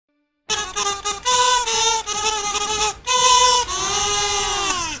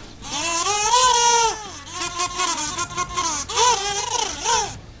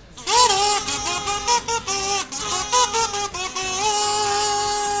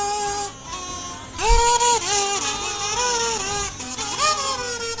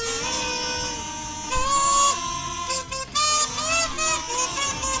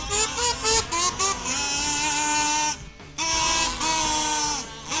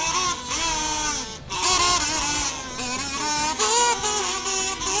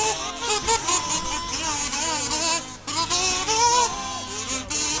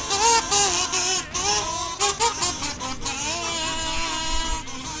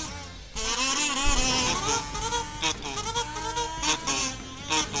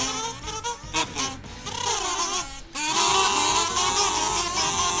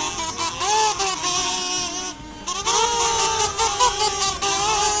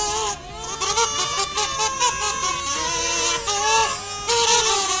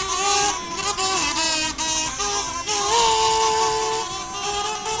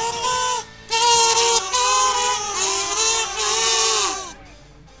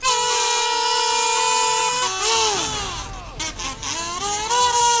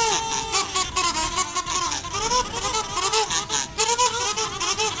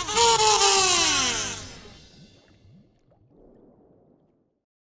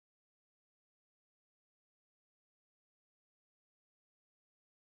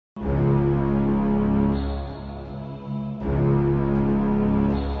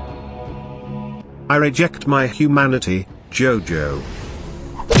I reject my humanity, JoJo.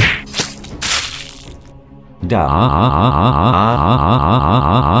 Dad.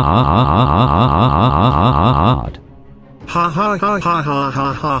 Ha ha ha ha ha ha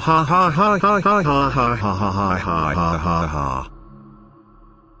ha ha ha ha ha ha ha ha ha ha ha ha ha ha.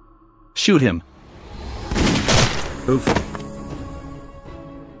 Shoot him. Oof.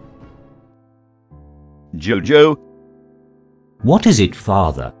 JoJo, What is it,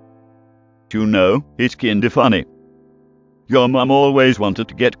 father? you know, it's kinda funny. Your mum always wanted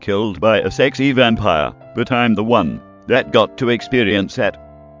to get killed by a sexy vampire, but I'm the one that got to experience that.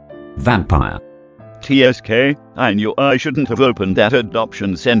 Vampire. TSK, I knew I shouldn't have opened that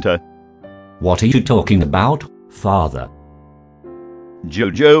adoption center. What are you talking about, father?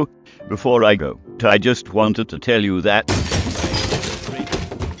 JoJo, before I go, I just wanted to tell you that.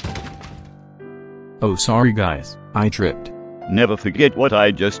 Oh, sorry guys, I tripped. Never forget what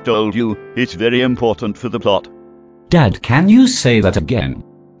I just told you, it's very important for the plot. Dad, can you say that again?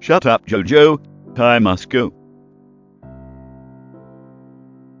 Shut up, JoJo, I must go.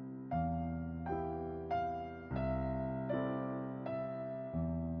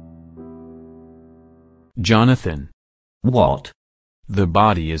 Jonathan, What? the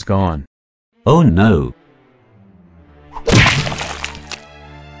body is gone. Oh no.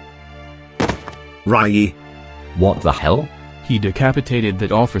 Rai. What the hell? He decapitated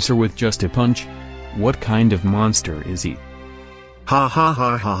that officer with just a punch. What kind of monster is he? Ha ha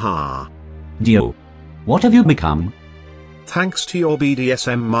ha ha ha. Dio. What have you become? Thanks to your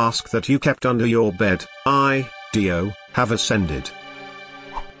BDSM mask that you kept under your bed, I, Dio, have ascended.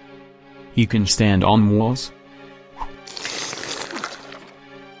 He can stand on walls?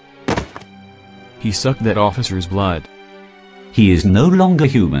 He sucked that officer's blood. He is no longer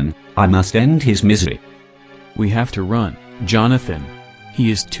human. I must end his misery. We have to run, Jonathan.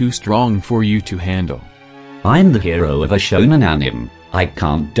 He is too strong for you to handle. I'm the hero of a shonen anime. I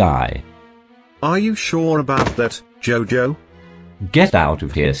can't die. Are you sure about that, JoJo? Get out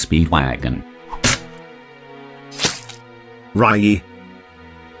of here, SpeedWagon. Rai.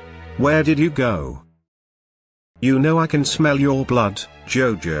 Where did you go? You know I can smell your blood,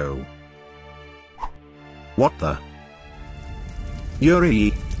 JoJo. What the?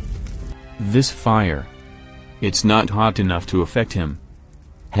 Yuri. This fire. It's not hot enough to affect him.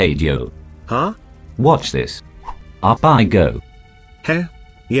 Hey Dio. Huh? Watch this. Up I go. Heh?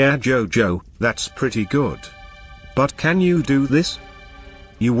 Yeah, JoJo, that's pretty good. But can you do this?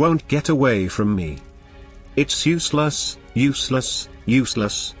 You won't get away from me. It's useless, useless,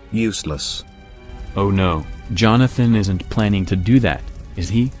 useless, useless. Oh no, Jonathan isn't planning to do that, is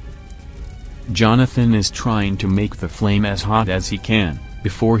he? Jonathan is trying to make the flame as hot as he can,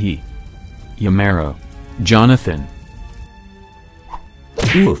 before he... Yamaro. Jonathan.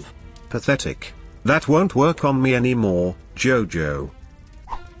 Oof. Pathetic. That won't work on me anymore, JoJo.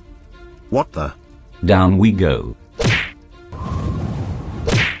 What the? Down we go.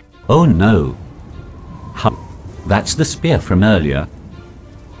 Oh no. Huh. That's the spear from earlier.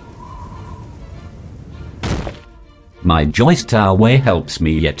 My joist our way helps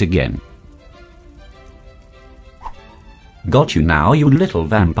me yet again. Got you now, you little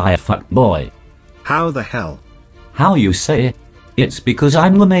vampire fuckboy. How the hell? How you say? It's because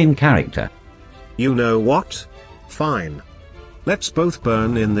I'm the main character. You know what? Fine. Let's both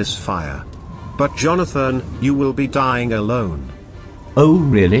burn in this fire. But Jonathan, you will be dying alone. Oh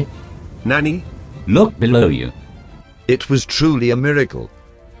really? Nanny? Look below you. It was truly a miracle.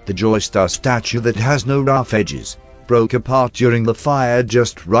 The Joystar statue that has no rough edges broke apart during the fire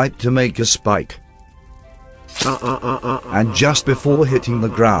just right to make a spike. And just before hitting the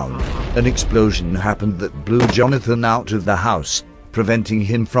ground, an explosion happened that blew Jonathan out of the house, preventing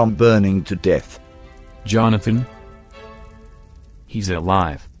him from burning to death. Jonathan? He's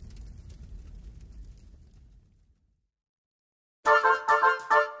alive.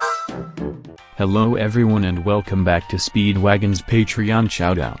 Hello everyone and welcome back to SpeedWagon's Patreon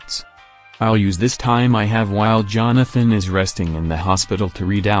shoutouts. I'll use this time I have while Jonathan is resting in the hospital to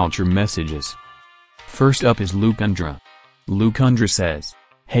read out your messages. First up is Lukundra. Lukundra says,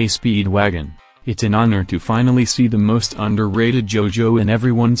 "Hey SpeedWagon, it's an honor to finally see the most underrated JoJo and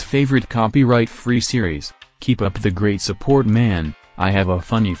everyone's favorite copyright-free series. Keep up the great support, man. I have a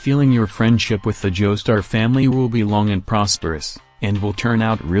funny feeling your friendship with the Joestar family will be long and prosperous, and will turn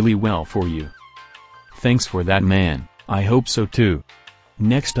out really well for you." Thanks for that, man. I hope so too.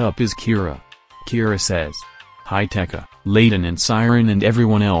 Next up is Kira. Kira says, "Hi Tekka, Layden and Siren and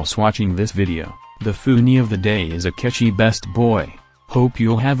everyone else watching this video. The Foonie of the day is a catchy best boy. Hope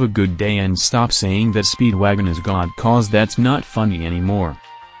you'll have a good day and stop saying that SpeedWagon is God, cause that's not funny anymore.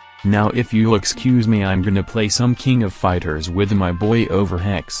 Now if you'll excuse me, I'm gonna play some King of Fighters with my boy over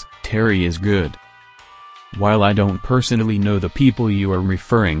Hex. Terry is good." While I don't personally know the people you are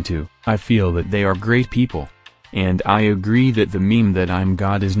referring to, I feel that they are great people. And I agree that the meme that I'm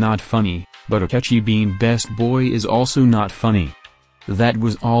God is not funny, but a catchy bean best boy is also not funny. That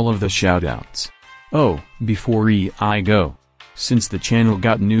was all of the shoutouts. Oh, before I go. Since the channel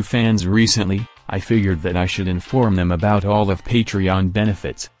got new fans recently, I figured that I should inform them about all of Patreon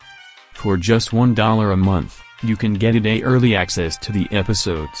benefits. For just $1 a month, you can get a day early access to the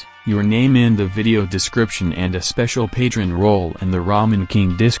episodes, your name in the video description and a special patron role in the Ramen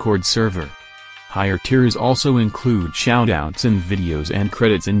King Discord server. Higher tiers also include shoutouts and videos and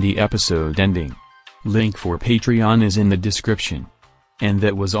credits in the episode ending. Link for Patreon is in the description. And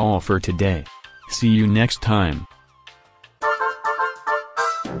that was all for today. See you next time.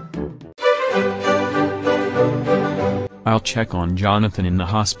 I'll check on Jonathan in the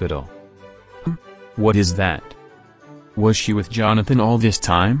hospital. What is that? Was she with Jonathan all this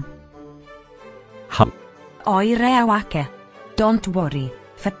time? Oire. Don't worry,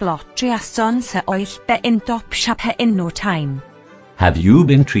 Fatblotria se oil be in top shop in no time. Have you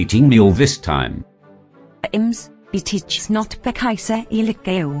been treating me all this time? Ims, be teach not be kaise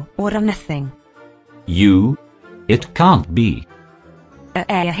ilikeu or nothing. You? It can't be.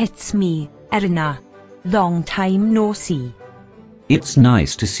 Hits me, Erna. Long time no see. It's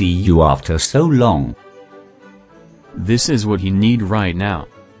nice to see you after so long. This is what he need right now.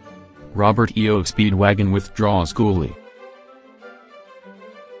 Robert E.O. SpeedWagon withdraws coolly.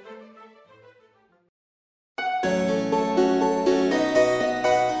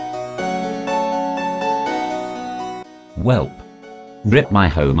 Welp. Rip my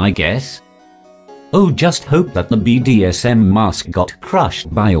home, I guess. Oh, just hope that the BDSM mask got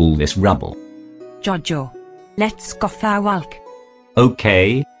crushed by all this rubble. Jojo. Let's go for a walk.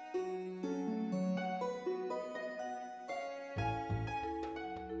 Okay.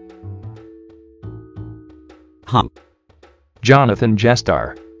 Jonathan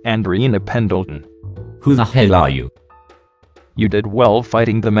Joestar, and Rena Pendleton. Who the hell are you? You did well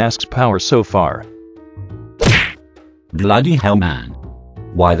fighting the mask's power so far. Bloody hell, man.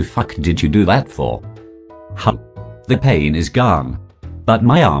 Why the fuck did you do that for? The pain is gone. But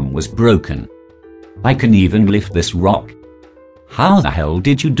my arm was broken. I can even lift this rock. How the hell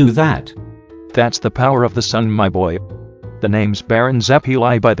did you do that? That's the power of the sun, my boy. The name's Baron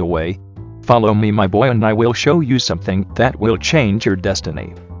Zepili, by the way. Follow me, my boy, and I will show you something that will change your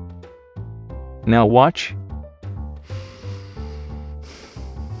destiny. Now watch.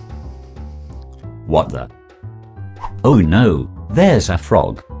 What the? Oh no, there's a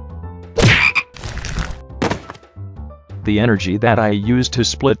frog. The energy that I used to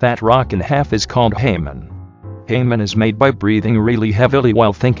split that rock in half is called Haman. Haman is made by breathing really heavily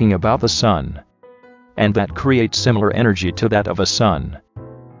while thinking about the sun. And that creates similar energy to that of a sun.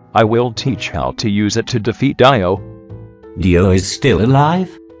 I will teach how to use it to defeat Dio. Dio is still alive?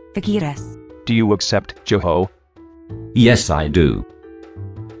 Fakiras. Do you accept, Joho? Yes, I do.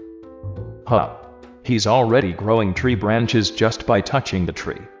 Huh. He's already growing tree branches just by touching the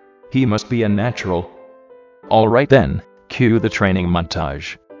tree. He must be a natural. Alright then, Cue the training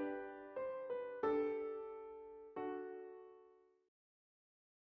montage.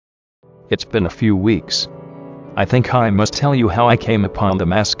 It's been a few weeks. I think I must tell you how I came upon the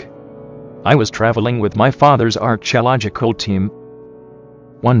mask. I was traveling with my father's archaeological team.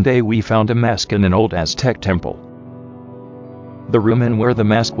 One day we found a mask in an old Aztec temple. The room in where the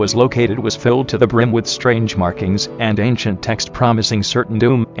mask was located was filled to the brim with strange markings and ancient text promising certain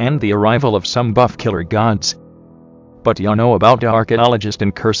doom and the arrival of some buff killer gods. But you know about the archaeologist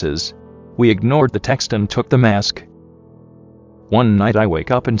and curses. We ignored the text and took the mask. One night I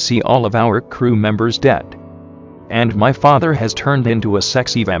wake up and see all of our crew members dead. And my father has turned into a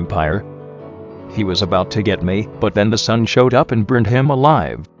sexy vampire. He was about to get me, but then the sun showed up and burned him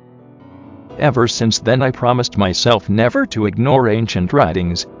alive. Ever since then I promised myself never to ignore ancient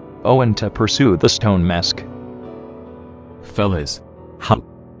writings, and to pursue the stone mask. Fellas. Huh?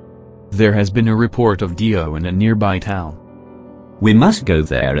 There has been a report of Dio in a nearby town. We must go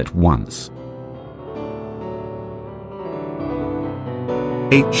there at once.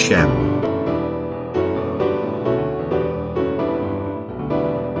 HM.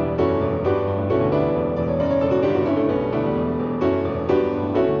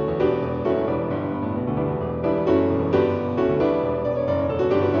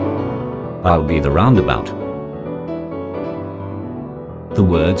 I'll be the roundabout. The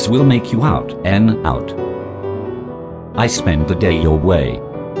words will make you out and out. I spend the day your way.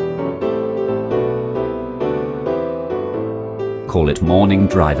 Call it morning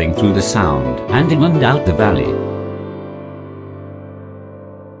driving through the sound and in and out the valley.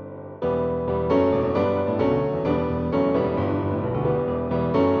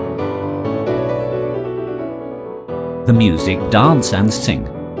 The music, dance and sing.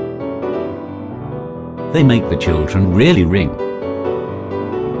 They make the children really ring.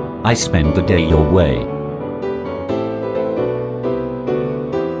 I spend the day your way.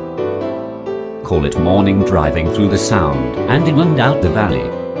 Call it morning driving through the sound and in and out the valley.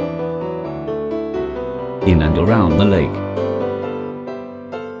 In and around the lake.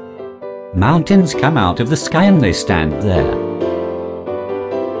 Mountains come out of the sky and they stand there.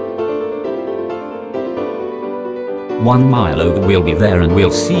 1 mile over we'll be there and we'll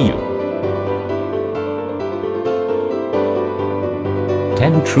see you.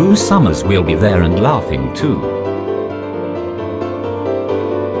 10 true summers we'll be there and laughing too.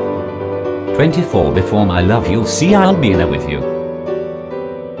 24 before my love you'll see I'll be there with you.